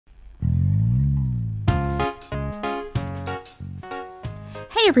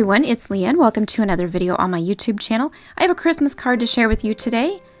Hey everyone, it's Leanne. Welcome to another video on my YouTube channel. I have a Christmas card to share with you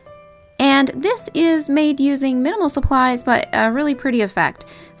today. And this is made using minimal supplies, but a really pretty effect.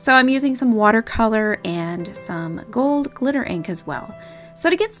 So I'm using some watercolor and some gold glitter ink as well. So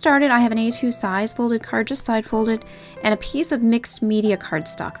to get started, I have an A2 size folded card, just side folded, and a piece of mixed media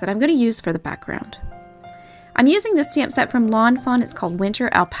cardstock that I'm going to use for the background. I'm using this stamp set from Lawn Fawn. It's called Winter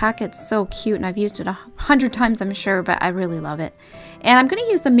Alpaca. It's so cute, and I've used it 100 times, I'm sure, but I really love it. And I'm going to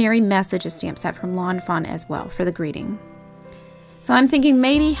use the Merry Messages stamp set from Lawn Fawn as well for the greeting. So I'm thinking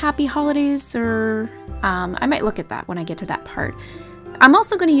maybe Happy Holidays, or I might look at that when I get to that part. I'm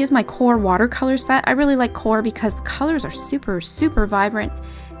also going to use my Core watercolor set. I really like Core because the colors are super vibrant,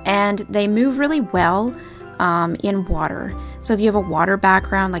 and they move really well in water. So if you have a water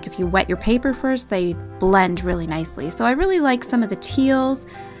background, like if you wet your paper first, they blend really nicely. So I really like some of the teals,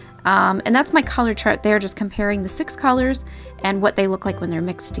 and that's my color chart there, just comparing the 6 colors and what they look like when they're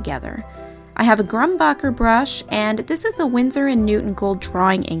mixed together. I have a Grumbacher brush, and this is the Winsor & Newton gold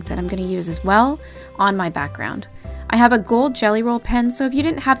drawing ink that I'm going to use as well on my background. I have a gold Jelly Roll pen, so if you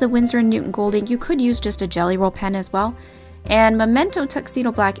didn't have the Winsor & Newton gold ink, you could use just a Jelly Roll pen as well. And Memento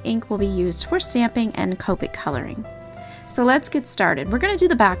Tuxedo Black ink will be used for stamping and Copic coloring. So let's get started. We're going to do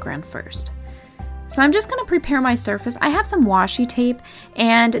the background first. So I'm just going to prepare my surface. I have some washi tape,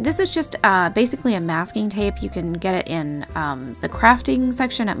 and this is just basically a masking tape. You can get it in the crafting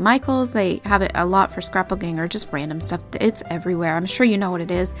section at Michael's. They have it a lot for scrapbooking or just random stuff. It's everywhere. I'm sure you know what it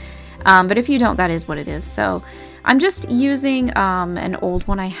is, but if you don't, that is what it is. So I'm just using an old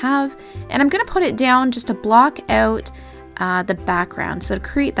one I have, and I'm going to put it down just to block out the background, so to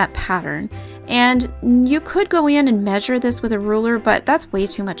create that pattern. And you could go in and measure this with a ruler, but that's way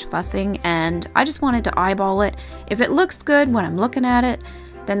too much fussing, and I just wanted to eyeball it. If it looks good when I'm looking at it,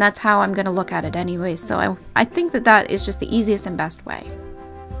 then that's how I'm going to look at it anyway. So I think that is just the easiest and best way.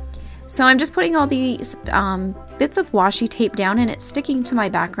 So I'm just putting all these bits of washi tape down, and it's sticking to my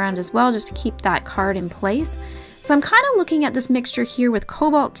background as well, just to keep that card in place. So I'm kind of looking at this mixture here with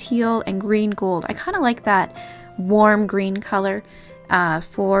cobalt teal and green gold. I kind of like that warm green color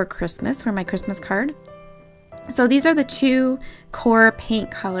for Christmas, for my Christmas card. So these are the 2 Core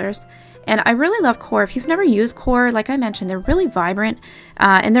paint colors, and I really love Core. If you've never used Core, like I mentioned, they're really vibrant,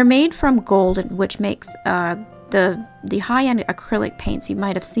 and they're made from gold, which makes the high-end acrylic paints you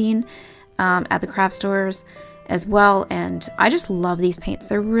might have seen at the craft stores as well. And I just love these paints.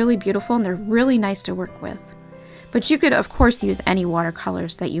 They're really beautiful, and they're really nice to work with. But you could, of course, use any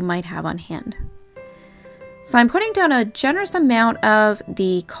watercolors that you might have on hand. So I'm putting down a generous amount of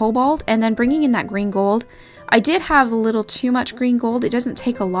the cobalt and then bringing in that green gold. I did have a little too much green gold. It doesn't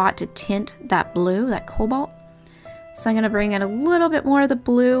take a lot to tint that blue, that cobalt. So I'm going to bring in a little bit more of the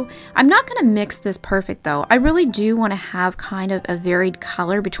blue. I'm not going to mix this perfect though. I really do want to have kind of a varied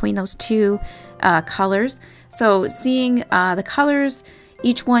color between those 2 colors. So seeing the colors,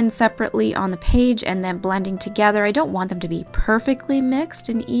 each one separately on the page and then blending together, I don't want them to be perfectly mixed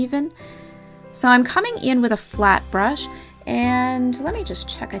and even. So I'm coming in with a flat brush, and let me just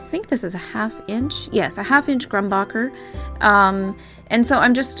check. I think this is a 1/2 inch. Yes, a 1/2 inch Grumbacher. And so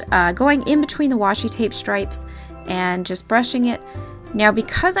I'm just going in between the washi tape stripes and just brushing it. Now,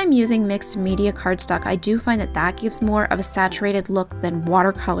 because I'm using mixed media cardstock, I do find that gives more of a saturated look than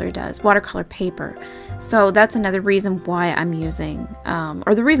watercolor does, watercolor paper. So that's another reason why I'm using,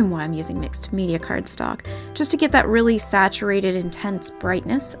 or the reason why I'm using mixed media cardstock, just to get that really saturated, intense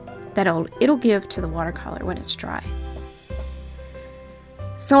brightness that it'll give to the watercolor when it's dry.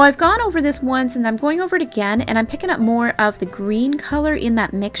 So I've gone over this once, and I'm going over it again, and I'm picking up more of the green color in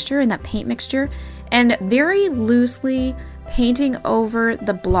that mixture, in that paint mixture, and very loosely painting over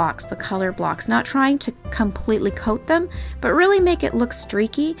the blocks, the color blocks, not trying to completely coat them, but really make it look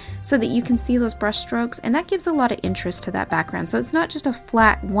streaky so that you can see those brush strokes, and that gives a lot of interest to that background. So it's not just a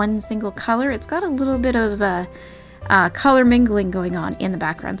flat one single color, it's got a little bit of color mingling going on in the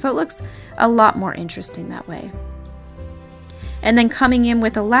background, so it looks a lot more interesting that way. And then coming in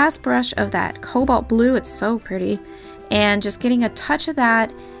with the last brush of that cobalt blue, it's so pretty, and just getting a touch of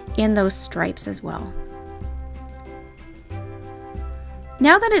that in those stripes as well.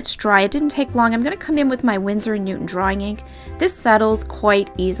 Now that it's dry, it didn't take long, I'm going to come in with my Winsor & Newton drawing ink. This settles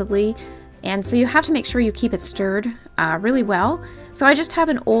quite easily, and so you have to make sure you keep it stirred really well. So I just have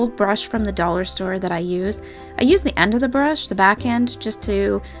an old brush from the dollar store that I use. I use the end of the brush, the back end, just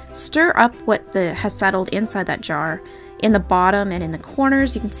to stir up what has settled inside that jar. In the bottom and in the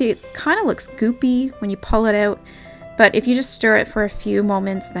corners, you can see it kind of looks goopy when you pull it out, but if you just stir it for a few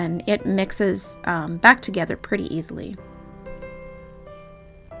moments, then it mixes back together pretty easily.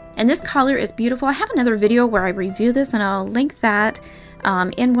 And this color is beautiful. I have another video where I review this, and I'll link that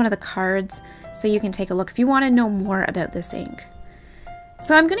in one of the cards so you can take a look if you want to know more about this ink.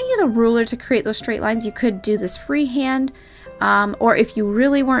 So I'm going to use a ruler to create those straight lines. You could do this freehand, or if you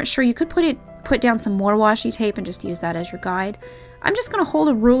really weren't sure, you could put down some more washi tape and just use that as your guide. I'm just going to hold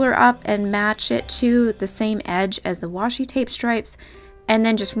a ruler up and match it to the same edge as the washi tape stripes, and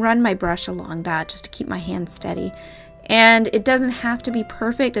then just run my brush along that just to keep my hand steady. And it doesn't have to be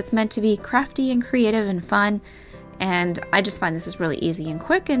perfect. It's meant to be crafty and creative and fun, and I just find this is really easy and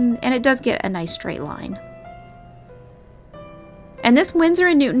quick, and it does get a nice straight line. And this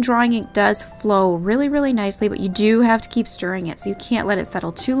Winsor & Newton drawing ink does flow really, really nicely, but you do have to keep stirring it, so you can't let it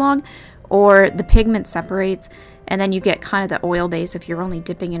settle too long or the pigment separates, and then you get kind of the oil base if you're only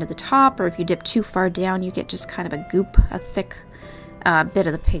dipping into the top, or if you dip too far down, you get just kind of a goop, a thick bit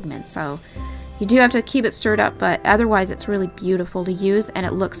of the pigment. So you do have to keep it stirred up, but otherwise it's really beautiful to use, and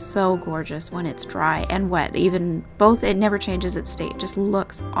it looks so gorgeous when it's dry and wet. Even both, it never changes its state. It just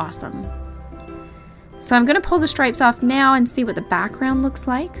looks awesome. So I'm going to pull the stripes off now and see what the background looks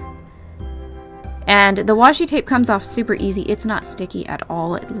like. And the washi tape comes off super easy. It's not sticky at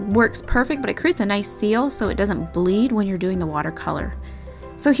all. It works perfect, but it creates a nice seal so it doesn't bleed when you're doing the watercolor.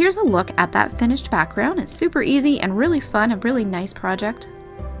 So here's a look at that finished background. It's super easy and really fun, a really nice project.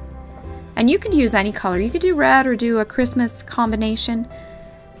 And you could use any color. You could do red or do a Christmas combination.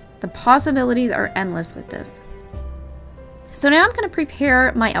 The possibilities are endless with this. So now I'm going to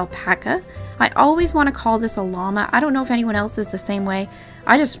prepare my alpaca. I always want to call this a llama. I don't know if anyone else is the same way.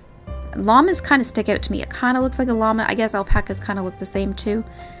 Llamas kind of stick out to me. It kind of looks like a llama. I guess alpacas kind of look the same too.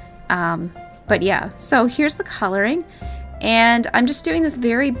 But yeah, so here's the coloring. And I'm just doing this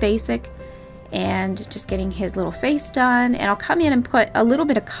very basic and just getting his little face done. And I'll come in and put a little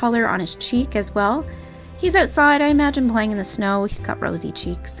bit of color on his cheek as well. He's outside, I imagine, playing in the snow. He's got rosy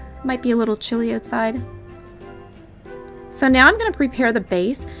cheeks. Might be a little chilly outside. So now I'm going to prepare the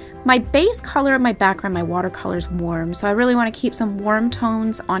base. My base color of my background, my watercolor, is warm, so I really want to keep some warm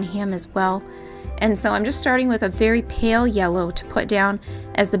tones on him as well. And so I'm just starting with a very pale yellow to put down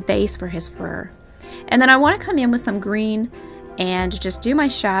as the base for his fur. And then I want to come in with some green and just do my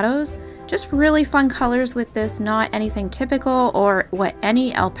shadows. Just really fun colors with this, not anything typical or what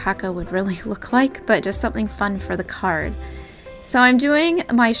any alpaca would really look like, but just something fun for the card. So I'm doing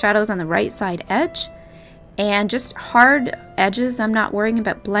my shadows on the right side edge. And just hard edges. I'm not worrying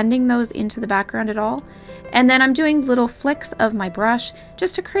about blending those into the background at all. And then I'm doing little flicks of my brush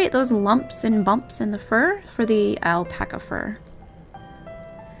just to create those lumps and bumps in the fur for the alpaca fur.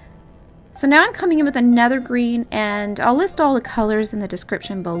 So now I'm coming in with another green, and I'll list all the colors in the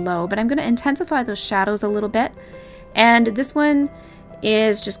description below, but I'm going to intensify those shadows a little bit. And this one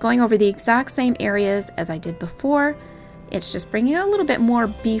is just going over the exact same areas as I did before. It's just bringing a little bit more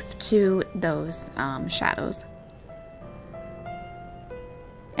beef to those shadows.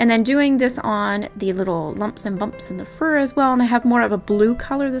 And then doing this on the little lumps and bumps in the fur as well. And I have more of a blue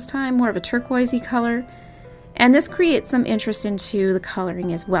color this time, more of a turquoisey color. And this creates some interest into the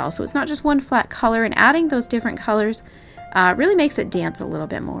coloring as well. So it's not just one flat color, and adding those different colors really makes it dance a little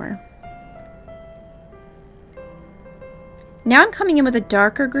bit more. Now I'm coming in with a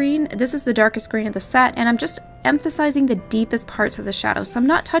darker green. This is the darkest green of the set, and I'm just emphasizing the deepest parts of the shadow. So I'm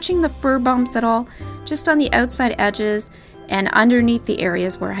not touching the fur bumps at all, just on the outside edges and underneath the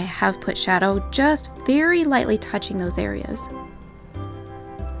areas where I have put shadow, just very lightly touching those areas.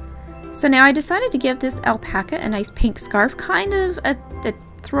 So now I decided to give this alpaca a nice pink scarf, kind of a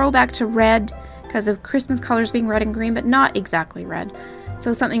throwback to red because of Christmas colors being red and green, but not exactly red.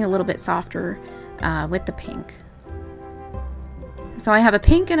 So something a little bit softer with the pink. So I have a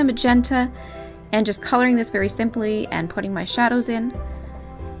pink and a magenta, and just coloring this very simply and putting my shadows in.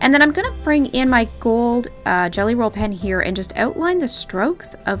 And then I'm going to bring in my gold Jelly Roll pen here and just outline the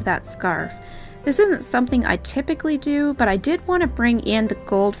strokes of that scarf. This isn't something I typically do, but I did want to bring in the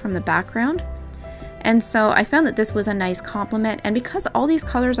gold from the background. And so I found that this was a nice complement, and because all these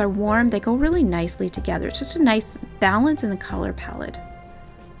colors are warm, they go really nicely together. It's just a nice balance in the color palette.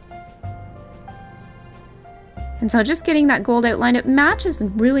 And so just getting that gold outline, it matches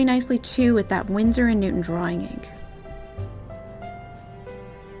really nicely too with that Winsor & Newton drawing ink.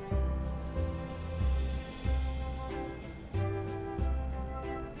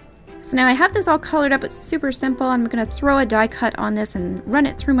 So now I have this all colored up. It's super simple. I'm going to throw a die cut on this and run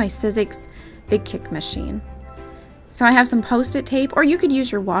it through my Sizzix Big Kick machine. So I have some Post-it tape, or you could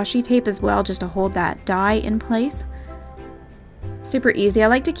use your washi tape as well just to hold that die in place. Super easy. I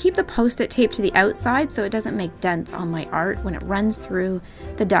like to keep the Post-it tape to the outside so it doesn't make dents on my art when it runs through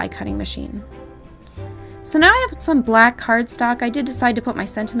the die cutting machine. So now I have some black cardstock. I did decide to put my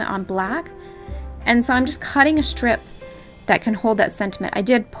sentiment on black, and so I'm just cutting a strip that can hold that sentiment. I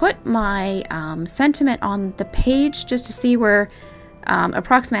did put my sentiment on the page just to see where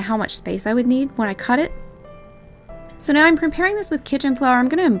approximate how much space I would need when I cut it. So now I'm preparing this with kitchen flour. I'm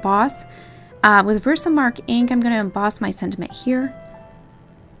going to emboss with Versamark ink. I'm going to emboss my sentiment here.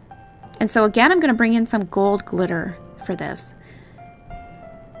 And so again, I'm going to bring in some gold glitter for this.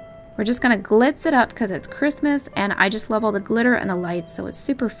 We're just going to glitz it up because it's Christmas, and I just love all the glitter and the lights, so it's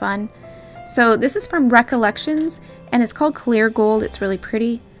super fun. So this is from Recollections, and it's called Clear Gold. It's really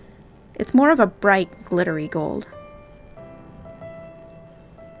pretty. It's more of a bright, glittery gold.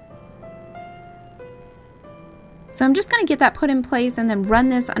 So I'm just going to get that put in place and then run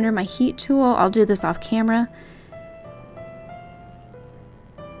this under my heat tool. I'll do this off camera.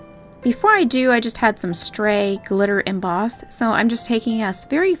 Before I do, I just had some stray glitter emboss, so I'm just taking a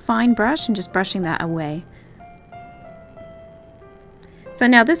very fine brush and just brushing that away. So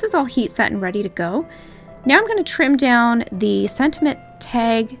now this is all heat set and ready to go. Now I'm going to trim down the sentiment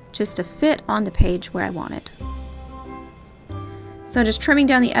tag just to fit on the page where I want it. So just trimming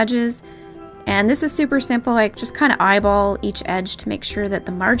down the edges, and this is super simple. I just kind of eyeball each edge to make sure that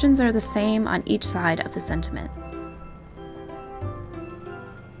the margins are the same on each side of the sentiment.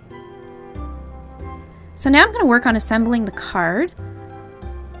 So now I'm going to work on assembling the card.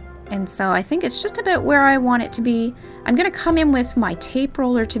 And so I think it's just about where I want it to be. I'm going to come in with my tape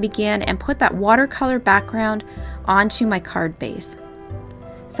roller to begin and put that watercolor background onto my card base.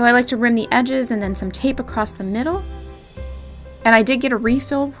 So I like to rim the edges and then some tape across the middle. And I did get a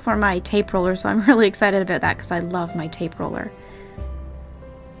refill for my tape roller, so I'm really excited about that because I love my tape roller.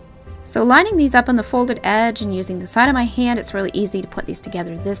 So lining these up on the folded edge and using the side of my hand, it's really easy to put these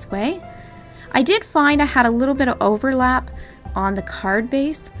together this way. I did find I had a little bit of overlap on the card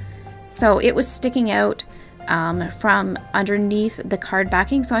base, so it was sticking out from underneath the card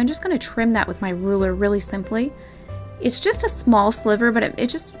backing, so I'm just going to trim that with my ruler really simply. It's just a small sliver, but it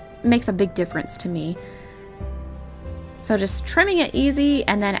just makes a big difference to me. So just trimming it easy,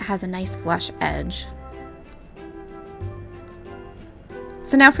 and then it has a nice flush edge.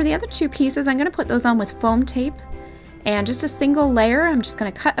 So now for the other two pieces, I'm going to put those on with foam tape, and just a single layer. I'm just going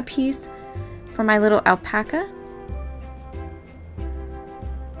to cut a piece for my little alpaca.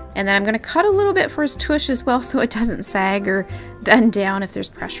 And then I'm going to cut a little bit for his tush as well, so it doesn't sag or bend down if there's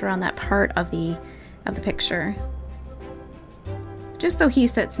pressure on that part of the picture. Just so he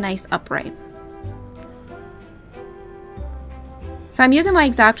sits nice upright. So I'm using my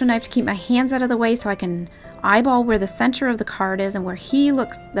X-Acto knife to keep my hands out of the way so I can eyeball where the center of the card is and where he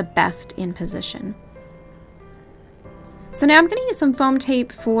looks the best in position. So now I'm going to use some foam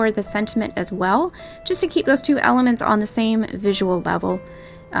tape for the sentiment as well, just to keep those two elements on the same visual level,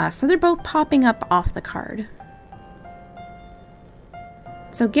 so they're both popping up off the card.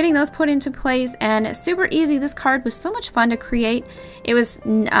 So getting those put into place, and super easy. This card was so much fun to create. It was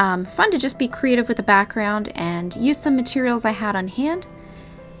fun to just be creative with the background and use some materials I had on hand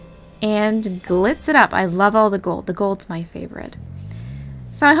and glitz it up. I love all the gold. The gold's my favorite.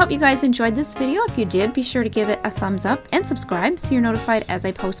 So I hope you guys enjoyed this video. If you did, be sure to give it a thumbs up and subscribe so you're notified as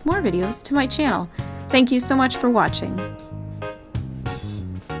I post more videos to my channel. Thank you so much for watching.